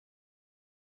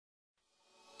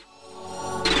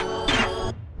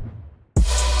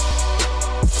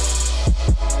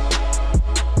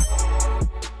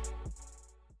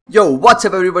Yo, what's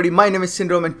up everybody, my name is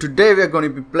Syndrome and today we are going to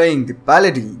be playing the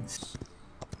Paladins.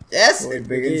 Yes, it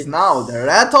begins now. The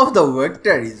Wrath of the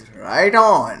Viktor is right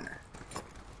on.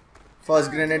 First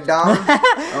grenade down.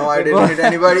 Oh, I didn't hit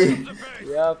anybody.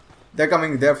 Yep. They're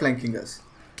coming, they're flanking us.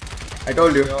 I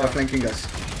told you, they're flanking us.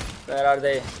 Where are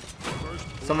they?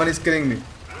 Someone is killing me.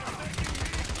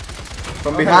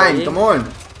 From behind, come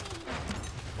on.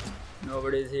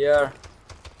 Nobody's here.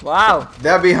 Wow.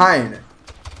 They're behind.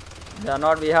 They are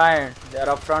not behind. They are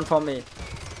up front for me.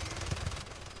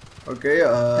 Okay,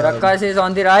 Rakas is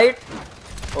on the right.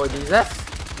 Oh Jesus.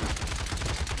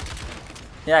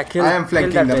 Yeah, kill. I am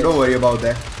flanking them, don't worry about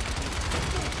that.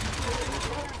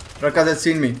 Rakas has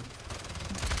seen me.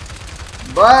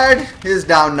 But he's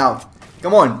down now.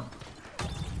 Come on.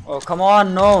 Oh come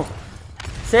on, no.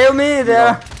 Save me, there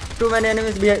are too many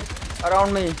enemies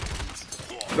around me.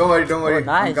 Don't worry, don't worry. Oh,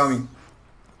 nice. I'm coming.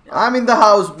 I'm in the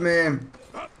house, man.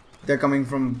 They're coming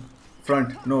from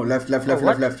front. No, left. They're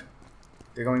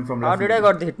coming from left. How did I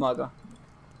got the hit marker?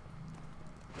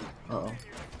 Uh-oh.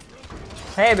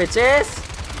 Hey bitches.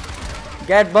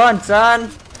 Get burnt,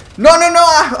 son. No,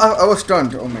 I was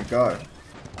stunned. Oh my god.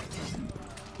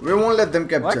 We won't let them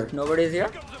capture. What? Nobody's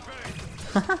here?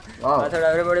 Wow. I thought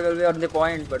everybody will be on the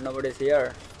point, but nobody's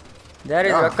here. There is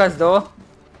Yeah. Rakas though.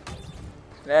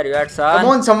 Where you at, son? Come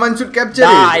on, someone should capture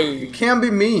it. It can't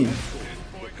be me.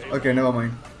 Okay, never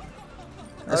mind.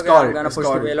 Okay, I'm gonna push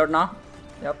the payload now.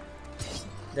 Yep.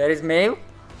 There is Maeve.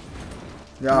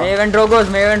 Yeah. Maeve and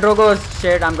Drogos.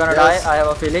 Shit, I'm gonna die. I have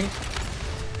a feeling.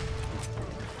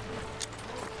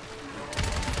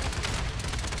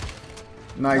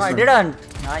 Nice. No, I didn't.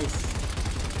 Nice.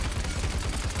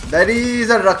 There is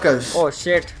a ruckus. Oh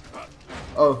shit.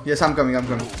 Oh, yes, I'm coming.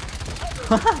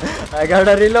 I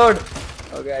gotta reload.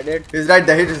 Okay, I did. He's right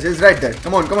there. He's right there.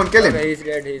 Come on, kill him. Okay, he's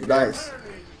dead. He's dead. Nice.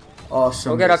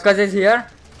 Awesome. Okay, Rakas is here.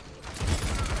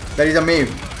 There is a Maeve.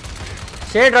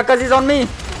 Shit, Rakas is on me.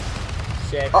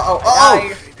 Shit.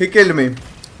 Oh! He killed me.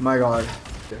 My god.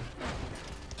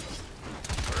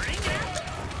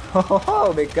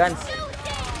 Oh, big guns.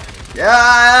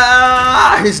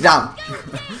 Yeah! He's down.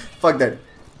 Fuck that.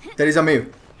 There is a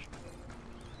Maeve.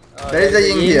 There is a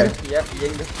Ying here. Yep,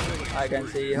 Ying. I can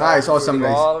see. Nice, awesome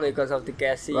guys. Because of the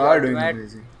Cassie. We are doing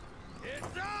crazy.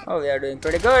 Oh, we are doing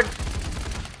pretty good.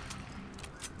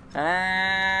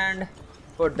 And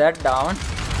put that down.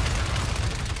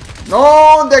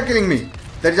 No, they're killing me.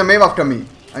 There is a Maeve after me.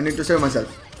 I need to save myself.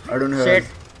 I don't know.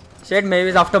 Shit, Maeve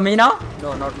is after me now?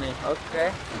 No, not me.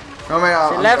 Okay. No,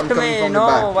 man, She left me.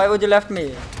 No, why would you left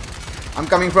me? I'm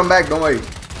coming from back, don't worry.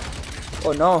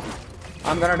 Oh no.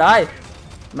 I'm gonna die.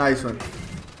 Nice one.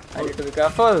 I need to be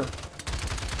careful.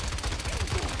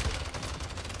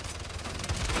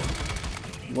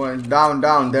 Going down.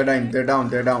 They're down.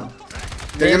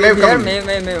 There's a Maeve Maeve here,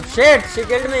 coming. Maeve. Shit, she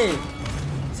killed me.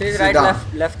 She's right, down.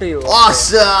 left to you.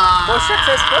 Awesome! Oh,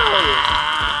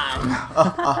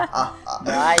 successful.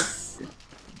 Nice.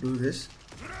 Do this.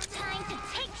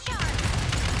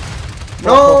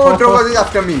 No, Drogos is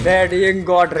after me. That Ying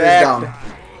got He's wrecked. down.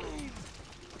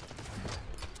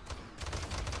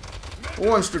 Who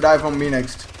wants to die from me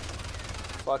next?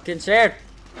 Fucking shit.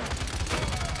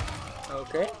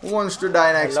 Okay. Who wants to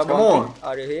die next? Hello, Come Monkey. on.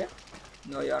 Are you here?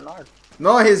 No, you are not.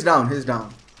 No, he's down.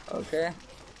 Okay.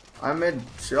 I made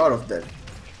sure of that.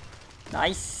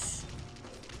 Nice.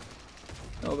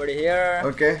 Nobody here.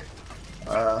 Okay.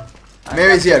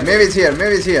 Maeve is here.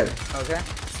 Okay.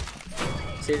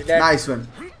 She's dead. Nice one.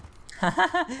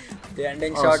 The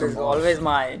ending Awesome, shot is always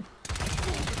mine.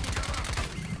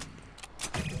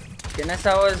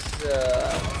 Kinessa was.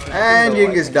 And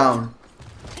Ying is down.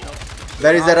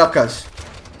 There is a ruckus.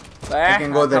 Where? I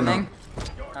can go there now.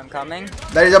 I'm coming.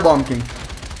 There is a Bomb King.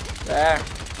 Where?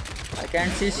 I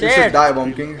can't see You shit. should die,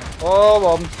 Bomb King. Oh,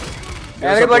 bomb. You're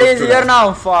Everybody is supposed to here die.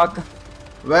 now. Fuck.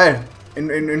 Where?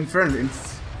 In front.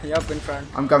 Yup, in front.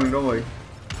 I'm coming, don't worry.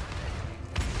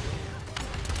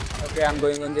 Okay, I'm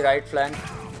going on the right flank.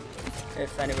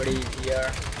 If anybody is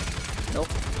here. Nope,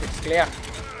 it's clear.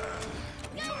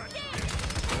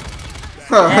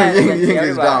 Yeah, Ying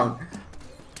is down.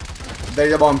 There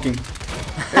is a Bomb King.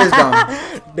 He's down.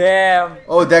 Damn.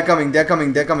 Oh, they're coming.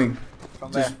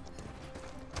 From where?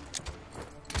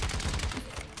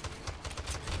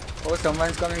 Oh,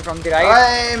 someone's coming from the right.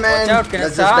 Hey man, Watch out,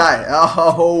 let's just Kinessa. die.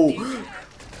 Oh,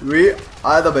 we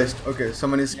are the best. Okay,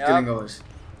 someone is killing ours.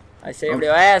 I saved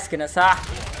your ass, Kinessa.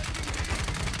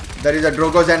 There is a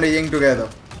Drogos and a Ying together.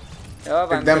 Yup,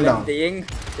 Take I'm them killing down. the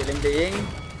Ying.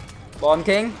 Bomb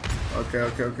King. Okay.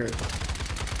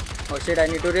 Oh shit, I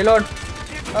need to reload.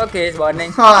 Okay, he's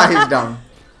burning. Ah, he's down.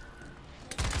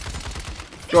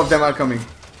 Two of them are coming.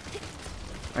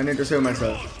 I need to save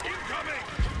myself.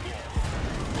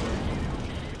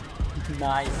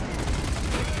 Nice.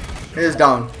 He's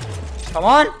down. Come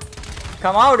on.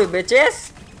 Come out, you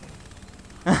bitches.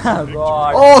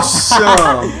 God.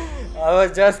 Awesome! I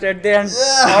was just at the end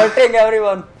Yeah. shouting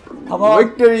everyone. Come on.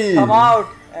 Victory! Come out.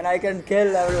 And I can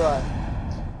kill everyone.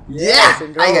 Yeah!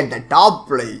 Syndrome. I get the top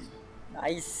place.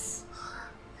 Nice.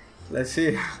 Let's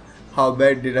see. How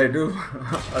bad did I do?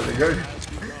 Was it good?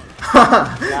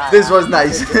 This was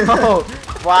nice. Oh,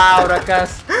 wow,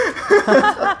 Rakas.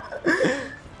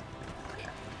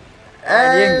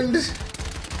 And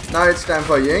now it's time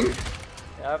for Ying.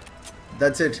 Yep.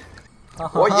 That's it.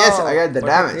 Oh yes, I got the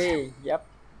damage. 43. Yep.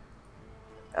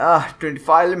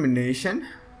 25 elimination.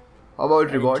 How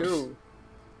about rewards? 22.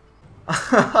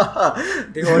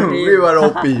 The whole team. We were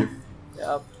OP.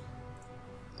 Yep.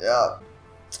 Yeah.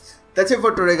 That's it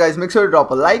for today, guys. Make sure to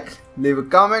drop a like, leave a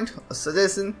comment, a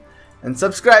suggestion, and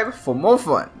subscribe for more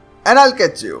fun. And I'll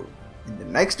catch you in the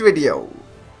next video.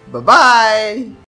 Bye bye.